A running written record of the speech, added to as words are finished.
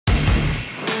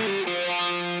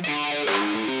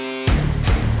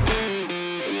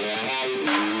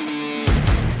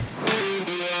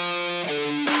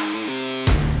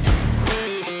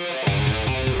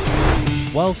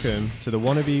Welcome to the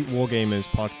Wannabe Wargamers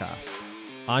podcast.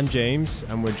 I'm James,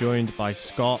 and we're joined by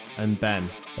Scott and Ben.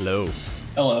 Hello.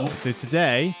 Hello. So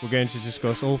today, we're going to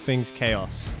discuss all things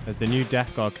Chaos, as the new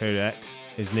Death Guard Codex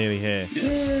is nearly here.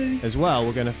 Yay. As well,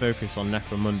 we're going to focus on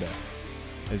Necromunda,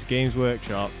 as Games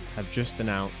Workshop have just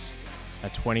announced a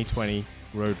 2020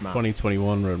 roadmap.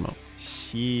 2021 roadmap.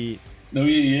 Shit. No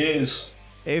years.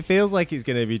 It feels like it's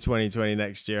going to be 2020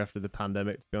 next year after the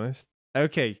pandemic, to be honest.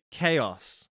 Okay,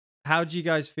 Chaos. How do you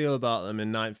guys feel about them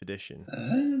in 9th edition?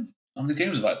 How many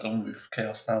games have I done with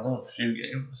Chaos now? Though? A few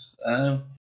games.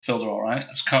 Feel they're alright.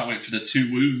 I just can't wait for the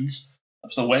 2 wounds.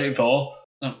 I'm still waiting for.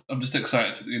 I'm just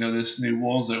excited for this new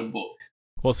Warzone book.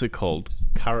 What's it called?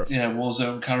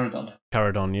 Warzone Caradon.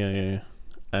 Caradon,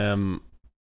 yeah.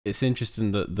 It's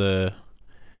interesting that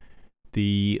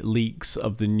the leaks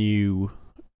of the new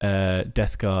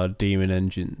Death Guard Daemon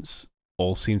engines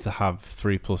all seem to have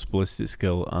 3+ ballistic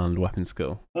skill and weapon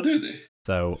skill. Oh, do they?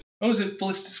 So. Oh, is it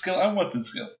ballistic skill and weapon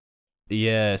skill?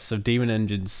 Yeah, so Daemon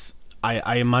engines,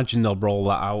 I imagine they'll roll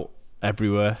that out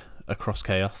everywhere across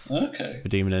Chaos. Okay. For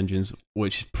Daemon engines,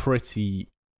 which is pretty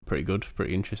good,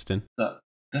 pretty interesting. That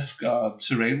Death Guard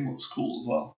terrain looks cool as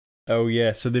well. Oh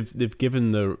yeah, so they've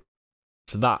given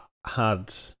that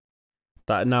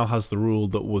now has the rule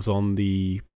that was on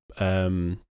the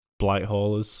Blight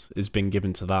Haulers is been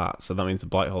given to that, so that means the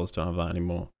Blight Haulers don't have that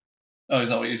anymore. Oh, is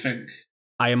that what you think?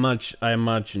 I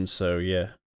imagine so, yeah.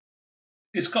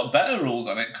 It's got better rules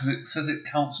on it because it says it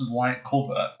counts as light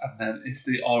cover, and then if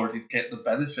they already get the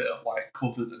benefit of light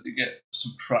cover, then they get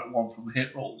subtract 1 from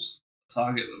hit rolls to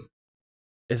target them.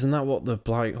 Isn't that what the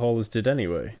Blight Haulers did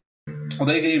anyway? Well,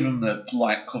 they gave them the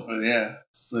light cover, yeah.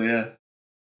 So yeah.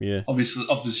 Yeah. Obviously,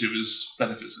 it was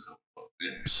benefits of cover.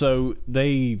 Yeah. So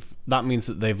that means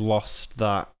that they've lost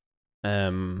that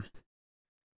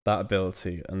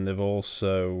ability, and they've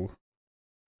also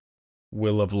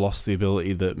will have lost the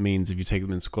ability that means if you take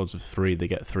them in squads of 3, they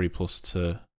get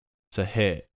 3+ to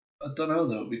hit. I don't know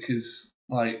though, because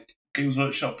like Games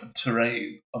Workshop and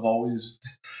terrain have always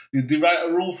they write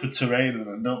a rule for terrain and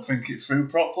then don't think it through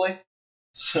properly.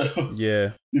 So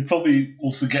yeah, you probably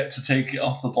will forget to take it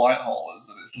off the Blight Haulers,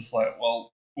 and it's just like, well,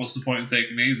 what's the point in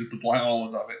taking these if the Blight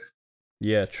Haulers have it?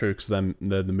 Yeah, true, because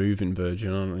they're the moving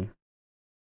version, aren't they?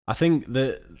 I think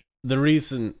the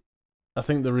reason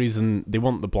they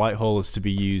want the Blight Haulers to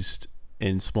be used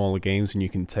in smaller games and you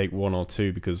can take 1 or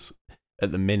 2, because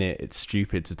at the minute it's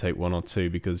stupid to take 1 or 2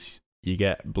 because you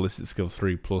get ballistic skill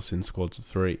 3+ in squads of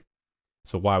 3.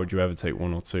 So why would you ever take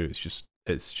 1 or 2?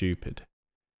 It's stupid.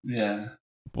 Yeah.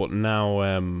 But now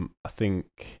I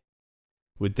think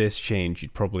with this change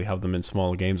you'd probably have them in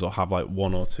smaller games or have like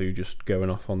 1 or 2 just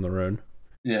going off on their own.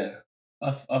 Yeah.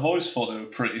 I've always thought they were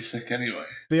pretty sick anyway.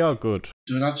 They are good.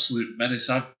 They're an absolute menace.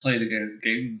 I've played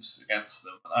games against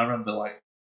them, and I remember like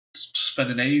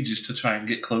spending ages to try and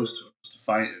get close to them to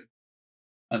fight him.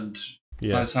 And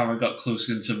by the time I got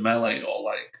close into melee or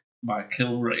like my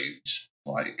kill range,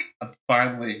 like I'd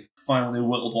finally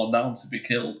whittled one down to be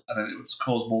killed, and then it would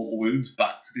cause mortal wounds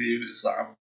back to the units that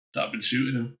I've been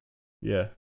shooting them. Yeah.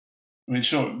 I mean,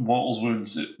 sure, mortals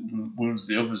wounds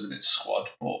the others in its squad,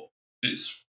 but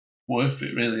it's worth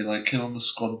it really, like killing the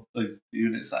squad, the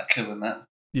units that are killing that.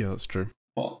 Yeah, that's true.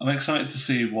 But I'm excited to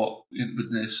see what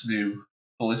with this new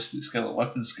ballistic skill and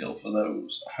weapon skill for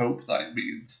those. I hope that it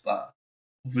means that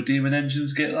other demon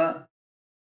engines get that.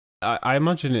 I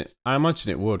imagine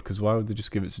it would, because why would they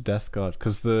just give it to Death Guard?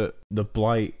 Because the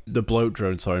bloat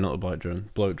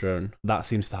drone, that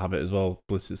seems to have it as well.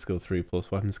 Ballistic skill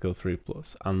 3+, weapon skill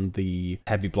 3+, and the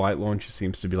heavy blight launcher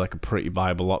seems to be like a pretty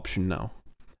viable option now.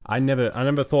 I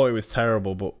never thought it was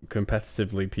terrible, but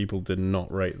competitively people did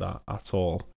not rate that at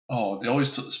all. Oh, they always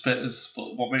took the spitters,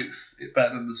 but what makes it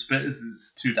better than the spitters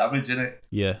is 2 damage in it.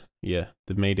 Yeah,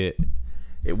 they've made it.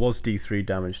 It was D3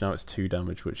 damage, now it's 2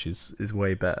 damage, which is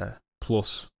way better.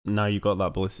 Plus, now you've got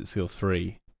that ballistic skill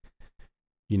 3.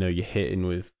 You're hitting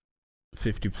with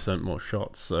 50% more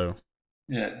shots, so.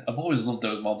 Yeah, I've always loved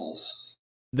those models.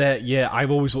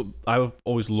 I've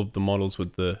always loved the models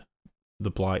with the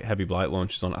heavy blight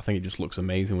launchers on. I think it just looks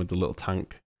amazing with the little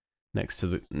tank next to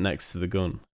the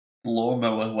gun.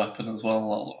 Lawnmower weapon as well.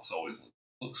 That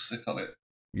looks sick on it.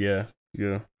 Yeah.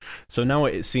 So now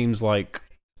it seems like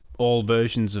all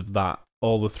versions of that,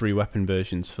 all the 3 weapon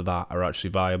versions for that are actually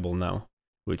viable now,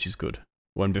 which is good.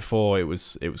 When before it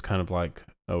was kind of like,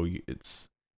 oh, you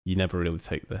never really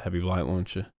take the heavy blight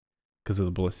launcher because of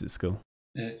the ballistic skill.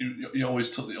 Yeah, you always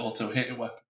took the auto hit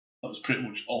weapon. That was pretty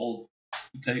much all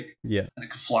you take. Yeah, and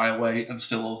it could fly away and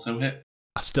still auto hit.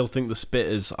 I still think the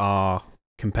spitters are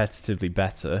competitively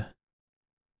better,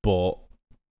 but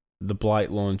the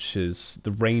Blight launches,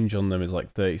 the range on them is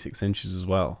like 36 inches as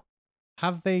well.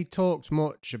 Have they talked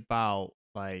much about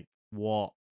like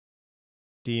what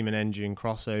Demon Engine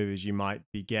crossovers you might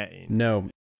be getting? No.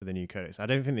 For the new codex. I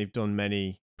don't think they've done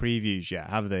many previews yet,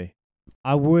 have they?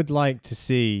 I would like to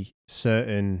see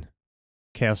certain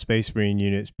Chaos Space Marine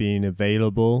units being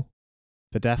available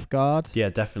for Death Guard. Yeah,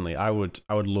 definitely. I would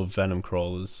love Venom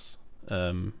Crawlers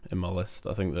in my list.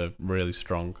 I think they're really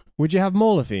strong. Would you have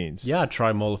Mauler Fiends? Yeah, I'd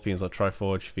try Mauler Fiends, I'd try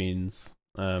Forge Fiends.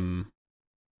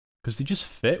 Because they just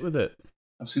fit with it.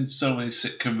 I've seen so many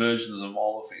sick conversions of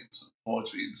Mauler Fiends and Forge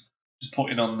Fiends. Just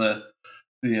putting on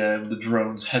the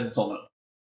drones' heads on it.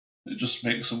 It just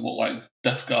makes them look like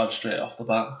Death Guard straight off the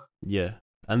bat. Yeah.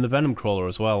 And the Venom Crawler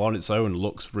as well, on its own,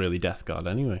 looks really Death Guard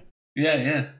anyway.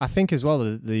 Yeah. I think as well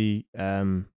the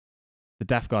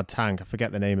Death Guard tank. I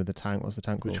forget the name of the tank. What's the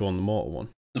tank called? Which one? The Mortal one?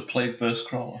 The Plague Burst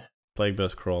Crawler. Plague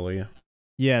Burst Crawler, yeah.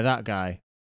 Yeah, that guy.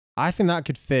 I think that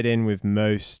could fit in with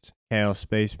most Chaos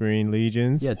Space Marine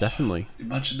legions. Yeah, definitely.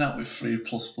 Imagine that with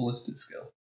 3+ ballistic skill.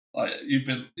 Like you've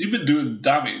been doing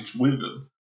damage with them,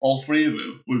 all 3 of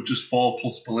them, with just 4+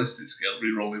 ballistic skill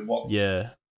rerolling once.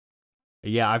 Yeah.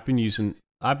 I've been using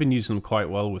them quite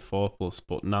well with 4+,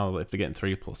 but now if they're getting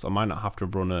 3+, I might not have to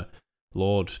run a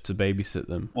Lord to babysit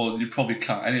them. Well, you probably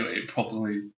can't anyway. It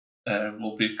probably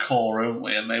will be core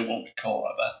only, and they won't be core,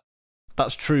 I bet.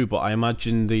 That's true, but I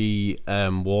imagine the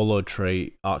Warlord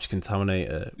trait, Arch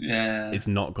Contaminator, is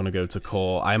not going to go to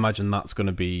core. I imagine that's going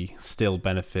to be still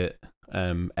benefit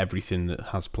everything that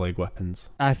has plague weapons.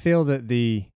 I feel that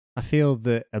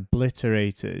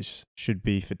Obliterators should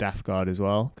be for Death Guard as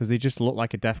well, because they just look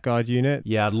like a Death Guard unit.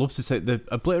 Yeah, I'd love to say the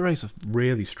Obliterators are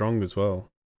really strong as well.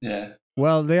 Yeah.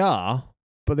 Well, they are,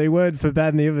 but they weren't for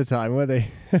Ben the other time, were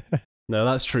they? No,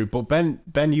 that's true. But Ben,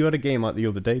 you had a game like the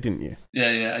other day, didn't you?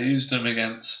 Yeah. I used them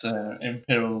against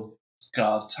Imperial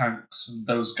Guard tanks, and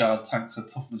those Guard tanks are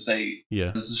toughness 8.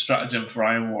 Yeah. There's a stratagem for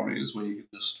Iron Warriors where you can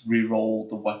just re-roll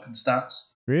the weapon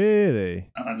stats. Really?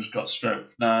 And I just got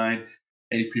strength 9,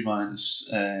 AP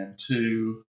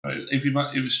 -2.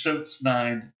 It was strength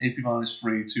 9, AP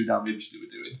 -3, 2 damage they were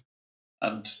doing,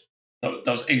 and that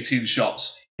was 18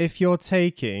 shots. If you're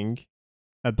taking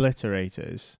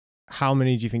Obliterators, how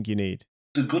many do you think you need?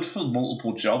 They're good for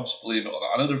multiple jobs, believe it or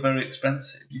not. I know they're very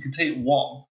expensive. You can take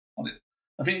one on it.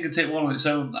 I think you can take one on its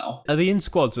own now. Are they in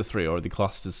squads of 3 or are they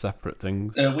classed as separate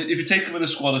things? If you take them in a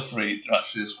squad of 3, they're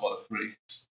actually a squad of 3.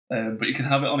 But you can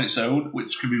have it on its own,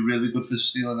 which can be really good for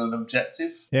stealing an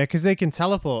objective. Yeah, because they can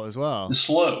teleport as well. They're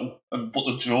slow, but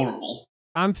they're durable.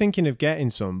 I'm thinking of getting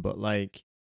some, but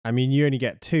you only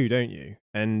get 2, don't you?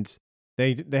 And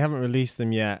they haven't released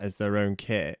them yet as their own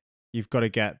kit. You've got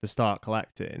to start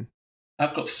collecting.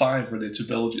 I've got 5 ready to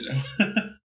build, you know.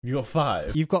 You got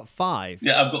 5? You've got 5?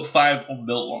 Yeah, I've got 5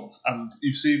 unbuilt ones, and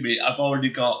you've seen me. I've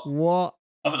already got. What?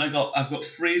 I've got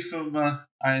 3 for my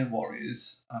Iron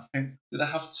Warriors. I think did I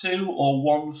have 2 or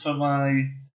 1 for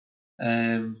my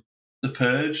the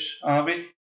Purge army?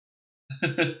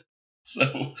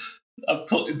 So in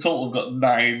total I've got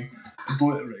 9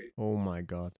 Obliterate. Oh my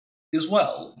god. As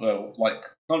well, though, like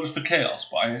not just for Chaos,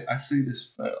 but I see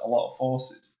this for a lot of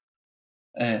forces.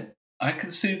 I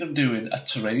can see them doing a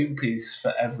terrain piece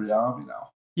for every army now.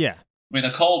 Yeah. I mean,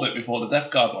 I called it before the Death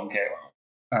Guard one came out,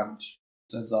 and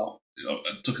turns out,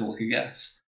 I took a lucky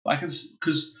guess. But I can,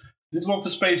 because did one for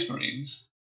Space Marines,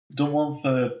 done one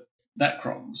for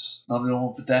Necrons, now they're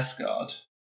one for Death Guard.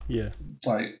 Yeah.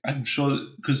 Like, I'm sure,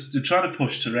 because they're trying to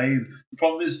push terrain. The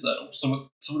problem is, though, some of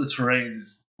the terrain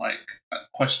is,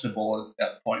 questionable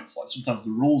at points. Like, sometimes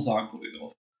the rules aren't good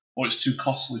enough, or it's too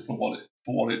costly for what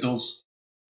it does.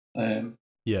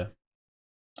 Yeah.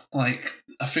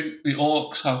 I think the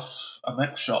Orcs have a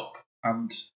mech shop,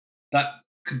 and that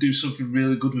can do something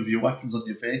really good with your weapons on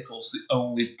your vehicles. The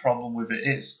only problem with it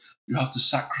is you have to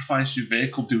sacrifice your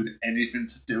vehicle doing anything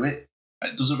to do it.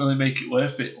 It doesn't really make it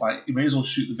worth it. Like, you may as well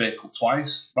shoot the vehicle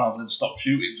twice rather than stop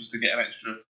shooting just to get an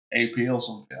extra AP or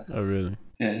something. Oh, really?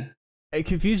 Yeah. It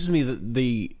confuses me that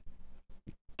they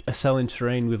are selling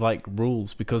terrain with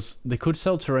rules, because they could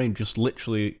sell terrain just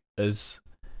literally as,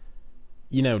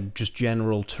 just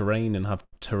general terrain and have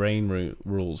terrain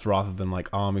rules rather than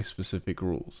army specific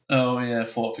rules. Oh yeah,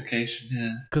 fortification.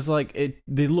 Yeah. Because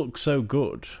they look so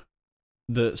good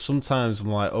that sometimes I'm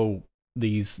like, oh,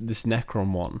 this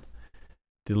Necron one,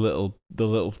 the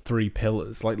little 3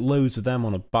 pillars, loads of them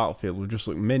on a battlefield would just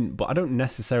look mint. But I don't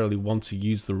necessarily want to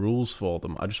use the rules for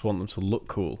them. I just want them to look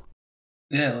cool.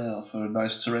 Yeah, for a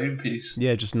nice terrain piece.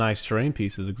 Yeah, just nice terrain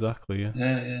pieces, exactly. Yeah.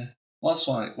 Yeah. Well, that's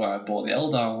why I bought the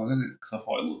Eldar one, isn't it? Because I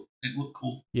thought it looked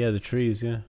cool. Yeah, the trees.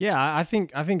 Yeah. Yeah, I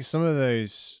think some of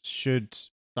those should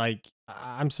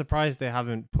I'm surprised they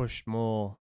haven't pushed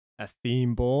more a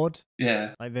theme board.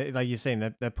 Yeah. Like you're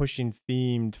saying, they're pushing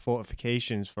themed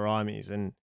fortifications for armies,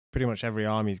 and pretty much every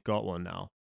army's got one now.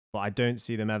 But I don't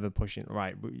see them ever pushing.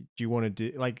 Right? Do you want to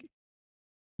do like,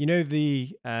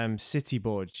 the city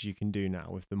boards you can do now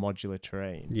with the modular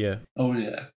terrain? Yeah. Oh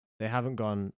yeah. They haven't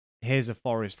gone. Here's a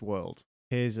forest world.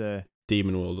 Here's a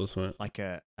Demon world or something. like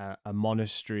a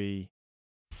monastery,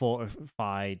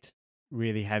 fortified,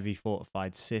 really heavy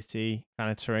fortified city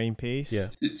kind of terrain piece. Yeah.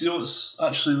 Do you know what's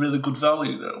actually really good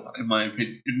value though, in my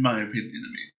opinion?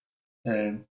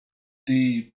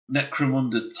 The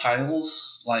Necromunda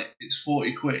tiles, like it's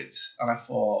 40 quid, and I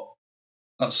thought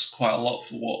that's quite a lot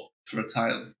for a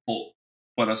tile. But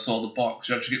when I saw the box,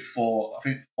 you actually get four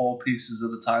pieces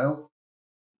of the tile.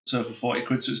 So for 40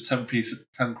 quid, so it's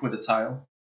 10 quid a tile.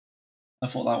 I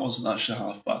thought that wasn't actually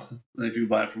half bad. And if you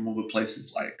buy it from other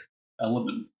places like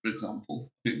Element, for example,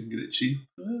 you can get it cheap.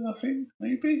 I think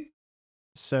maybe.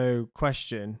 So,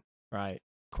 question.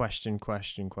 Question.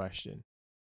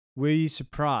 Were you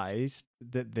surprised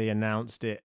that they announced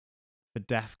it for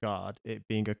Death Guard, it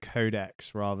being a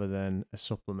codex rather than a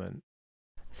supplement?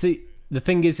 See, the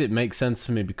thing is, it makes sense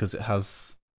to me because it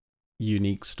has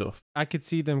unique stuff. I could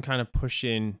see them kind of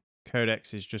pushing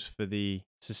codexes just for the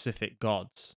specific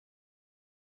gods.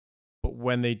 But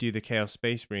when they do the Chaos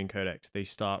Space Marine Codex, they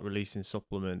start releasing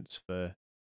supplements for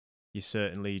your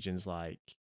certain legions like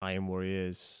Iron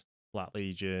Warriors, Black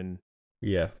Legion,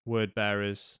 Yeah. Word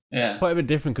Bearers. Yeah. Quite a bit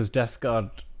different because Death Guard,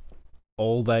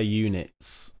 all their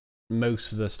units,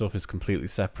 most of their stuff is completely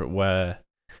separate,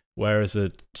 whereas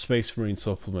a Space Marine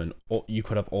supplement, you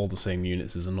could have all the same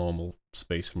units as a normal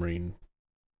Space Marine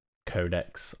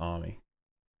Codex army.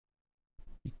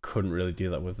 You couldn't really do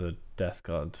that with a Death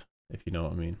Guard, if you know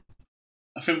what I mean.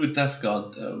 I think with Death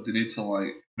Guard, though, they need to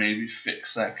like maybe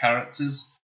fix their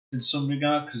characters in some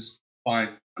regard, because by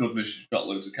goodness, you've got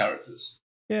loads of characters.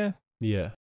 Yeah.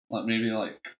 Yeah. Like maybe I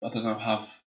don't know, have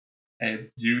a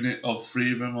unit of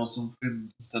 3 of them or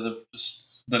something instead of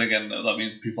just. Then again, that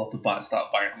means people have to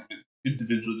start buying them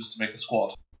individually just to make a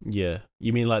squad. Yeah.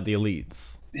 You mean like the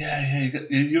elites? Yeah.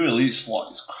 Your elite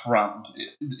slot is crammed.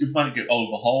 It might get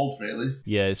overhauled, really.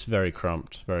 Yeah, it's very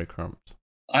cramped. Very cramped.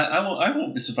 I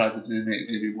won't be surprised if they make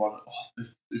maybe one.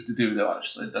 If they do though,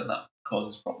 actually, then that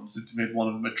causes problems. If they made one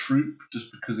of them a troop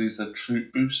just because he's a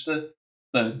troop booster,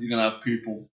 then you're gonna have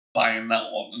people buying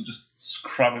that one and just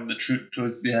cramming the troop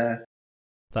towards the air.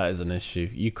 That is an issue.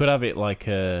 You could have it like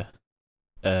an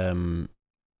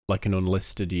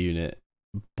unlisted unit,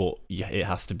 but it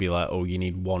has to be like, oh, you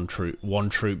need one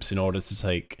troops in order to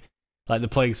take. Like the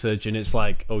Plague Surgeon, it's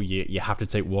like, oh, you have to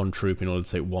take one troop in order to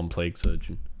take one Plague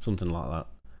Surgeon, something like that.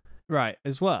 Right,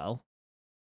 as well,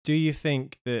 do you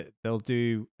think that they'll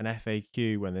do an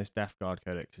FAQ when this Death Guard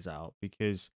Codex is out?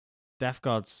 Because Death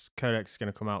Guard's Codex is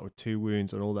going to come out with 2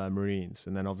 wounds on all their Marines,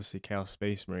 and then obviously Chaos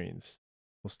Space Marines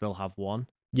will still have 1.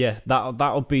 Yeah,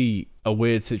 that'll be a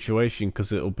weird situation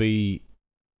because it'll be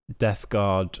Death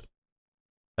Guard,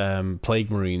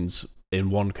 Plague Marines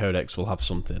in one codex will have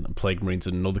something, and Plague Marines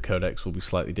in another codex will be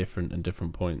slightly different and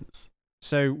different points.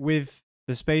 So with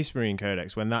the Space Marine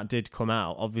Codex, when that did come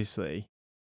out, obviously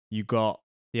you got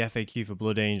the FAQ for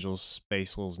Blood Angels,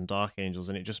 Space Wolves, and Dark Angels,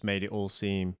 and it just made it all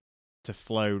seem to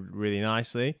flow really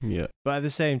nicely. Yeah. But at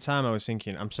the same time, I was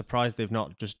thinking, I'm surprised they've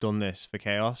not just done this for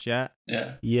Chaos yet.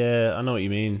 Yeah. Yeah, I know what you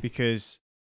mean. Because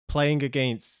playing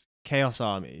against Chaos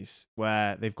armies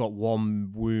where they've got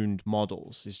 1 wound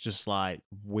models is just like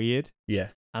weird. Yeah.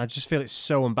 And I just feel it's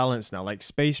so unbalanced now. Like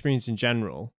Space Marines in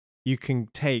general, you can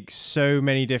take so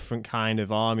many different kind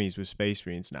of armies with Space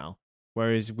Marines now.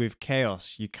 Whereas with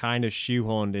Chaos, you kind of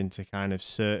shoehorned into kind of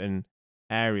certain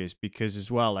areas because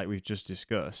as well, like we've just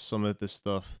discussed, some of the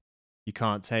stuff you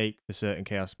can't take for certain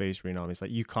Chaos Space Marine armies.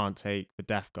 Like you can't take the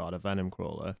Death Guard, a Venom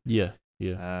Crawler. Yeah.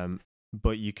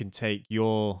 But you can take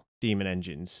your Demon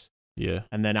Engines. Yeah.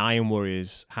 And then Iron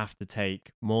Warriors have to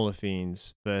take Mauler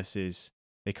Fiends versus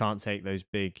they can't take those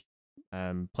big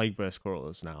Plague Burst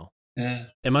Crawlers now. Yeah.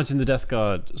 Imagine the Death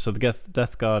Guard. So the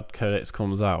Death Guard Codex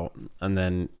comes out, and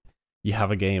then you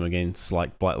have a game against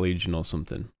like Black Legion or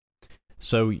something.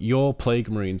 So your Plague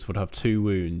Marines would have 2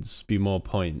 wounds, be more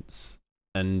points,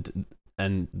 and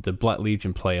the Black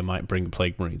Legion player might bring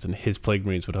Plague Marines, and his Plague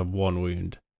Marines would have 1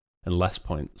 wound and less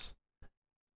points,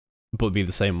 but be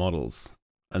the same models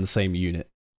and the same unit.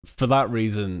 For that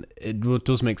reason, it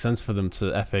does make sense for them to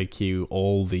FAQ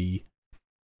all the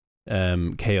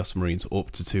Chaos Marines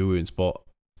up to 2 wounds, but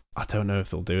I don't know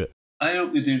if they'll do it. I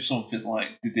hope they do something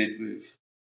like they did with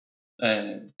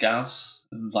Gaz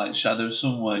and like Shadow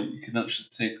Sun, where you can actually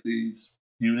take these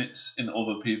units in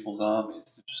other people's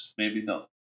armies to just maybe not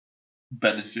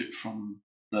benefit from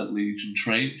the Legion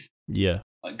trait. Yeah.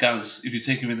 Like Gaz, if you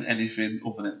take him in anything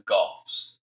other than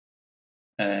Goths,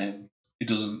 he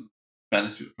doesn't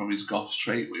benefit from his Goths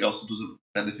trait, but he also doesn't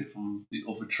benefit from the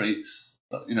other traits.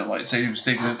 That, like say he was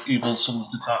taking an Evil Sun's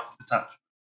detachment,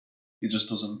 he just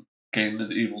doesn't gain the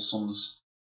Evil Sun's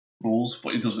rules,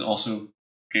 but he doesn't also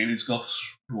gain his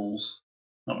Goths rules.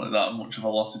 Not really that much of a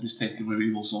loss if he's taken with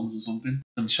Evil Suns or something.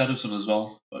 And Shadow Sun as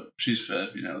well, but she's fair,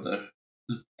 the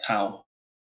Tau.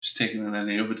 She's taking in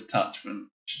any other detachment,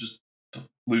 she just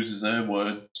loses her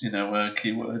word, her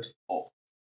keyword, but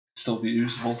still be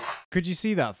usable. Could you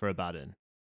see that for Abaddon?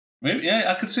 Maybe, yeah,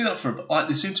 I could see that for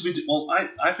they seem to be. Well,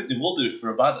 I think they will do it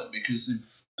for Abaddon because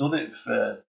they've done it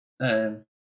for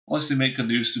unless they make a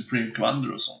new Supreme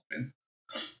Commander or something.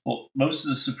 But most of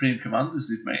the Supreme Commanders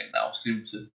they've made now seem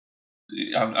to.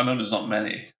 I know there's not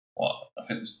many. I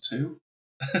think there's 2.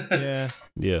 Yeah.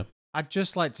 Yeah. I'd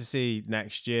just like to see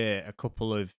next year a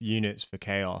couple of units for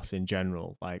Chaos in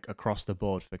general, like across the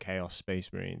board for Chaos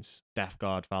Space Marines, Death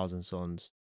Guard, Thousand Suns,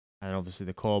 and obviously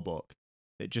the core book.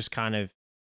 That just kind of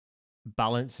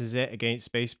balances it against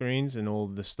Space Marines and all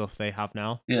the stuff they have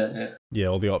now. Yeah,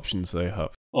 all the options they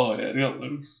have. Oh yeah, they got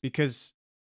loads. Because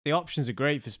the options are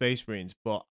great for Space Marines,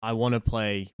 but I want to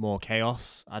play more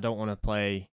Chaos. I don't want to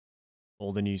play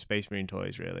all the new Space Marine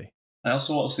toys, really. I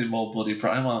also want to see more bloody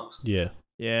Primarchs. Yeah.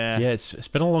 Yeah. Yeah, it's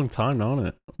been a long time now, hasn't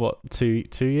it? What, 2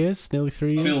 years? Nearly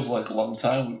 3 years? Feels like a long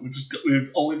time.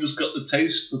 We've only just got the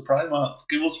taste for Primarchs.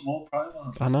 Give us more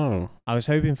Primarchs. I know. I was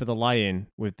hoping for the Lion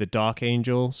with the Dark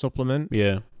Angel supplement.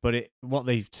 Yeah. But what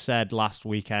they've said last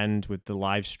weekend with the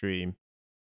live stream,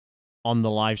 on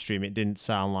the live stream, it didn't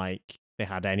sound like they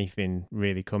had anything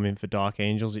really coming for Dark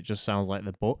Angels. It just sounds like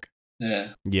the book.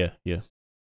 Yeah. Yeah, yeah.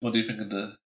 What do you think of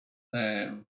the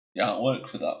artwork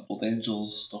for that Blood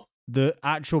Angels stuff? The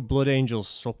actual Blood Angels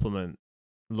supplement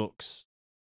looks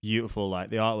beautiful.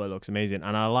 Like, the artwork looks amazing.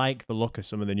 And I like the look of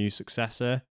some of the new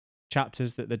successor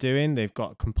chapters that they're doing. They've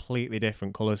got completely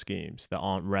different color schemes that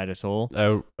aren't red at all.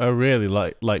 Oh, really?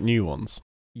 Like new ones?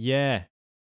 Yeah.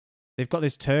 They've got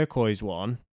this turquoise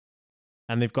one,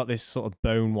 and they've got this sort of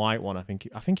bone white one. I think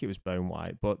it was bone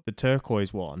white, but the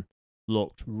turquoise one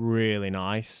looked really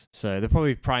nice. So they're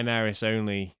probably Primaris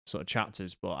only sort of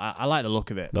chapters, but I like the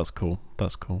look of it. That's cool.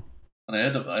 And I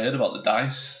heard about the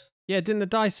dice. Yeah, didn't the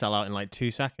dice sell out in like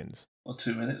 2 seconds? Or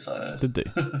 2 minutes, I heard. Did they?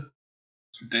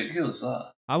 It's ridiculous,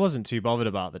 that. I wasn't too bothered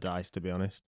about the dice, to be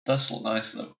honest. Dice look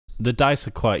nice, though. The dice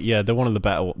are they're one of the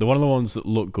better. They're one of the ones that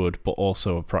look good, but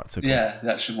also are practical. Yeah,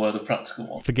 they actually were the practical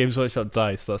one. For Games Workshop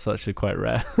dice, that's actually quite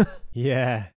rare.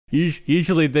 Yeah.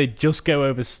 Usually they just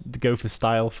go for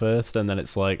style first, and then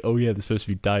it's like, oh yeah, they're supposed to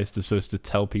be dice. They're supposed to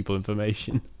tell people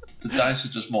information. The dice are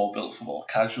just more built for more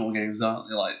casual games, aren't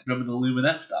they? Like, remember the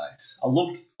Lumineth dice? I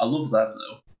loved them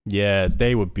though. Yeah,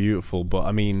 they were beautiful, but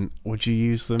I mean, would you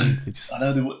use them? I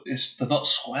know they're not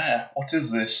square. What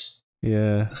is this?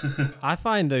 Yeah. I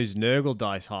find those Nurgle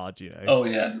dice hard, you know. Oh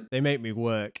yeah. They make me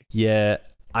work. Yeah,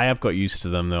 I have got used to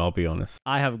them though, I'll be honest.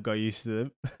 I haven't got used to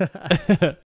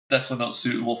them. Definitely not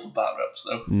suitable for bat reps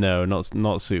though. No,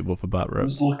 not suitable for bat I reps.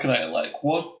 was looking at it like,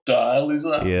 what the hell is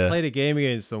that? Yeah. I played a game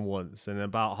against them once, and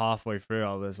about halfway through,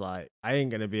 I was like, I ain't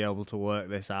going to be able to work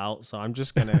this out, so I'm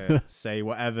just going to say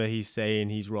whatever he's saying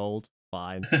he's rolled.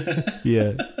 Fine.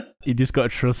 Yeah. You just got to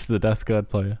trust the Death Guard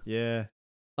player. Yeah.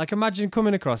 Like, imagine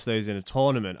coming across those in a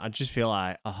tournament. I'd just feel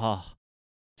like,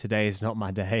 today is not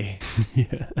my day.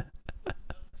 Yeah.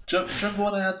 Do you remember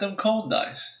when I had them corn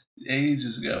dice?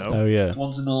 Ages ago. Oh, yeah. The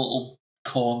ones in the little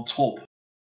corn tub.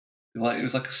 It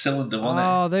was like a cylinder, wasn't it?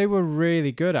 Oh, they were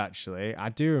really good, actually. I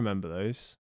do remember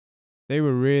those. They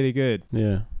were really good.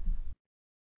 Yeah.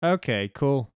 Okay,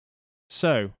 cool.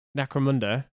 So,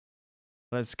 Necromunda,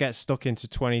 let's get stuck into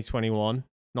 2021,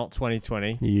 not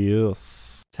 2020.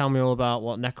 Yes. Tell me all about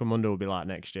what Necromunda will be like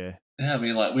next year. Yeah, I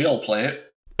mean, like, we all play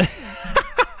it.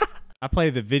 I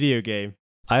play the video game.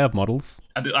 I have models.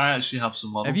 I actually have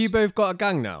some models. Have you both got a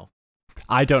gang now?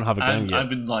 I don't have a gang yet. I've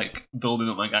been like building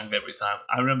up my gang every time.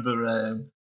 I remember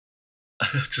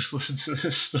just listen to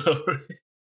this story.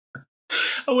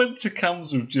 I went to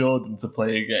Cams with Jordan to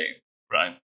play a game,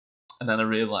 right? And then I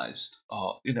realised,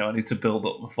 I need to build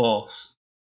up my force.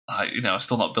 I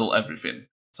still not built everything,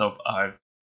 so I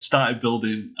started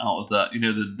building out of that.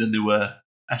 The newer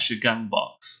Escher gang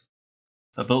box.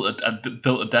 So I built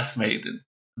a Death Maiden.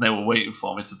 And they were waiting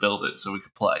for me to build it so we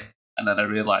could play. And then I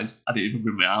realised I didn't even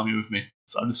bring my army with me.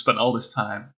 So I just spent all this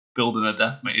time building a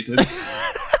Death Maiden.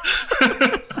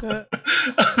 I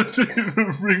didn't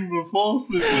even bring my force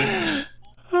with me.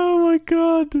 Oh my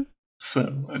god.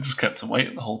 So I just kept them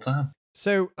waiting the whole time.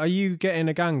 So, are you getting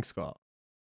a gang, Scott?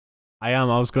 I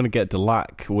am. I was going to get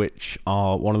Delac, which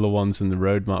are one of the ones in the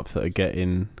roadmap that are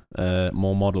getting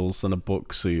more models and a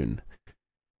book soon.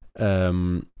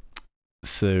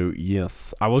 So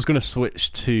yes, I was going to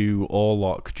switch to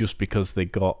Orlok just because they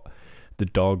got the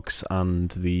dogs and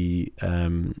the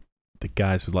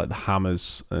guys with like the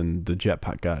hammers and the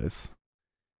jetpack guys.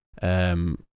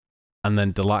 And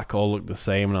then Delac all look the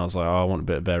same, and I was like, oh, I want a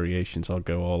bit of variation, so I'll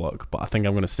go Orlok. But I think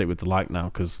I'm going to stick with Delac now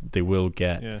because they will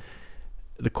get in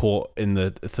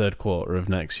the third quarter of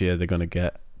next year. They're going to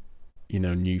get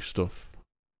new stuff.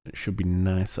 It should be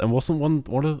nice. And isn't one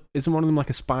of them like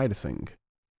a spider thing?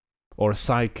 Or a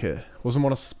psyker? Wasn't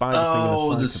one a spider thing?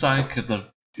 Oh, the psyker,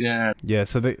 yeah. Yeah,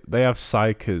 so they have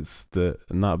psykers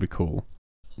and that'd be cool.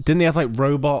 Didn't they have like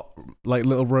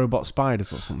little robot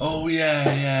spiders or something? Oh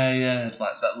yeah. It's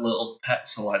like that little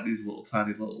pets are like these little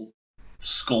tiny little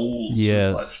skulls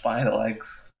with like spider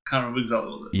legs. Can't remember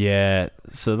exactly what it is. Yeah,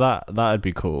 so that'd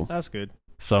be cool. That's good.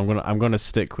 So I'm gonna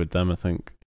stick with them, I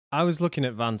think. I was looking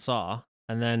at Van Sar,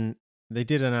 and then they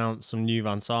did announce some new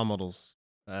Van Sar models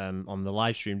on the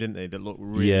live stream, didn't they? That look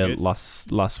really good. Yeah,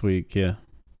 last week, yeah.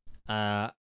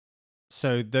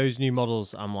 So those new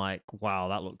models, I'm like, wow,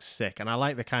 that looks sick. And I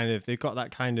like they've got that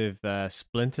kind of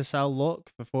Splinter Cell look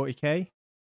for 40k.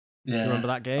 Yeah. You remember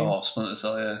that game? Oh, Splinter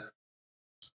Cell,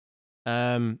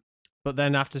 yeah. But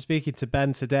then after speaking to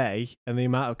Ben today and the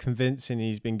amount of convincing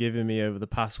he's been giving me over the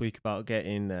past week about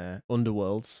getting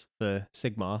Underworlds for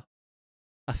Sigmar,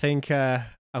 I think I'm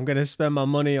going to spend my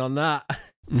money on that.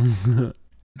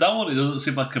 That one, it doesn't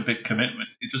seem like a big commitment.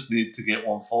 You just need to get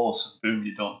one force and boom,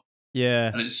 you're done.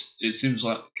 Yeah. And it seems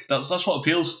like that's what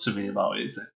appeals to me about it,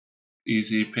 is it?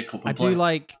 Easy pick up and play. I do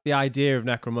like the idea of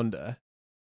Necromunda,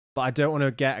 but I don't want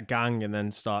to get a gang and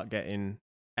then start getting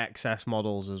excess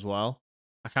models as well.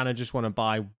 I kind of just want to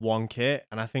buy one kit,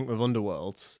 and I think with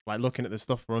Underworlds, like looking at the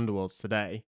stuff for Underworlds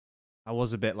today, I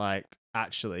was a bit like,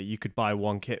 actually, you could buy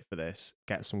one kit for this,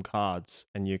 get some cards,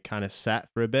 and you're kind of set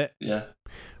for a bit. Yeah.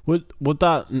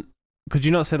 Could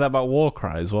you not say that about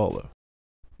Warcry as well, though?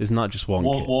 Isn't that just one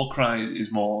kit? Warcry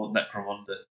is more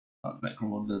Necromunda.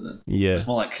 Necromunda then. Yeah. It's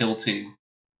more like Kill Team.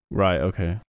 Right,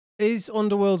 okay. Is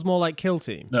Underworlds more like Kill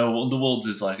Team? No, Underworlds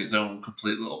is like its own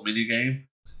complete little mini game.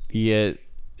 Yeah,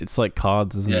 it's like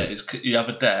cards, isn't it? Yeah, you have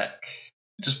a deck,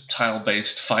 just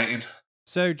tile-based fighting.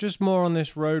 So just more on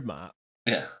this roadmap.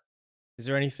 Yeah. Is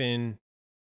there anything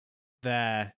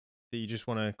there that you just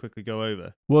want to quickly go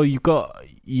over? Well, you've got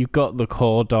the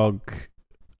Core Dog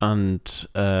and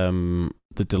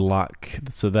the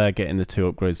Delac, so they're getting the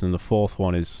 2 upgrades, and the 4th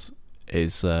one is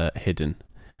hidden.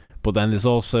 But then there's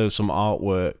also some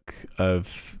artwork of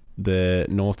the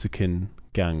Nautican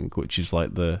gang, which is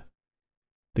like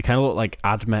they kind of look like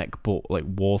AdMech, but like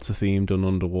water themed and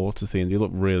underwater themed. They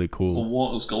look really cool. The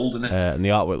water's gold in it. And the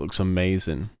artwork looks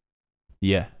amazing.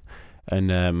 Yeah. And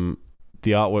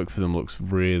the artwork for them looks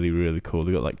really, really cool.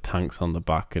 They got like tanks on the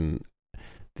back, and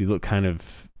they look kind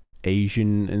of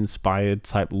Asian inspired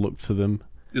type look to them.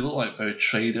 They look like very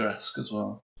trader-esque as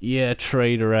well. Yeah,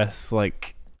 trader-esque,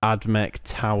 like AdMech,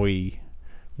 Towie,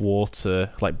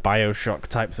 water, like Bioshock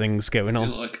type things going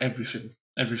on. They look like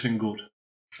everything good.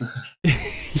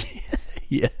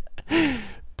 Yeah,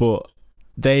 but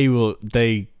they look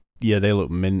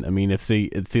mint. I mean, if they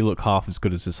look half as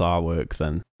good as this artwork,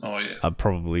 then I'd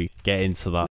probably get into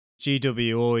that.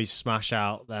 GW always smash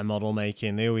out their model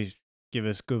making. They always give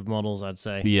us good models, I'd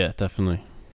say. Yeah, definitely.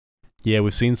 Yeah,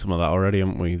 we've seen some of that already,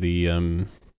 haven't we? The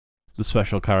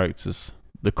special characters.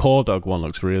 The Core Dog one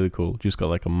looks really cool. Just got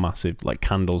like a massive like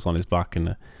candles on his back and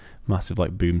a massive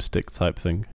like boomstick type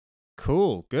thing.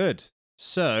 Cool, good.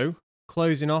 So,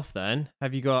 closing off then,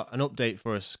 have you got an update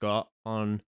for us, Scott,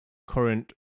 on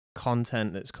current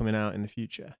content that's coming out in the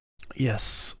future?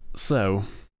 Yes. So,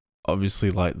 obviously,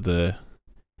 like the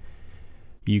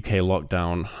UK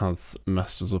lockdown has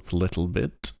messed us up a little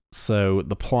bit. So,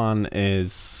 the plan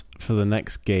is for the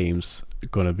next games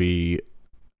going to be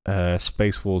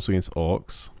Space Wolves against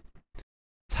Orcs,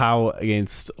 Tau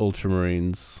against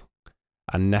Ultramarines,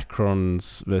 and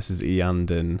Necrons versus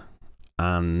Eandin,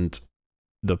 and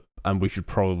we should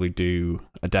probably do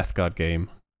a Death Guard game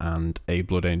and a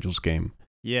Blood Angels game.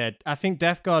 Yeah, I think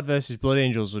Death Guard versus Blood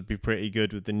Angels would be pretty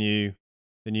good with the new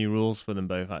rules for them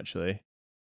both, actually.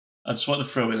 I just want to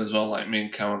throw in as well, like me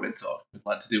and Cam have been talking, we'd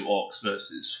like to do Orcs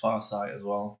versus Farsight as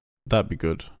well. That'd be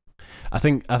good. I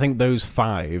think those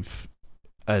 5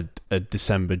 are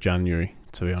December, January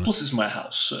to be honest. Plus, it's my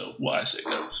house, so what I say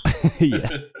goes.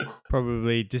 Yeah.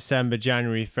 Probably December,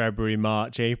 January, February,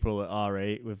 March, April at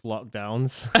R8 with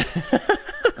lockdowns.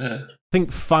 I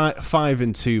think 5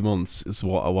 in 2 months is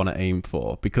what I want to aim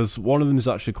for, because one of them is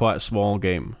actually quite a small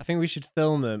game. I think we should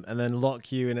film them and then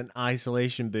lock you in an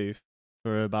isolation booth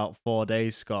for about 4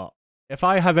 days, Scott. If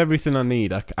I have everything I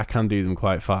need, I can do them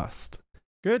quite fast.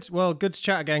 Good. Well, good to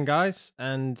chat again, guys.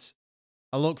 And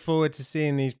I look forward to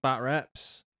seeing these bat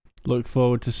reps. Look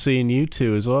forward to seeing you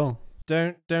two as well.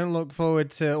 Don't look forward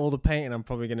to all the painting I'm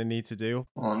probably going to need to do.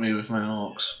 Like me with my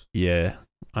orcs. Yeah,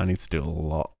 I need to do a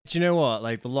lot. Do you know what?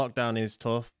 Like, the lockdown is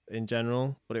tough in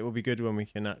general, but it will be good when we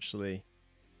can actually,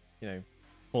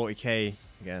 40k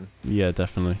again. Yeah,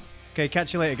 definitely. Okay,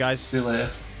 catch you later, guys. See you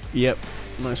later. Yep,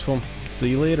 nice one. See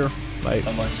you later. Bye.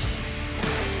 Bye-bye.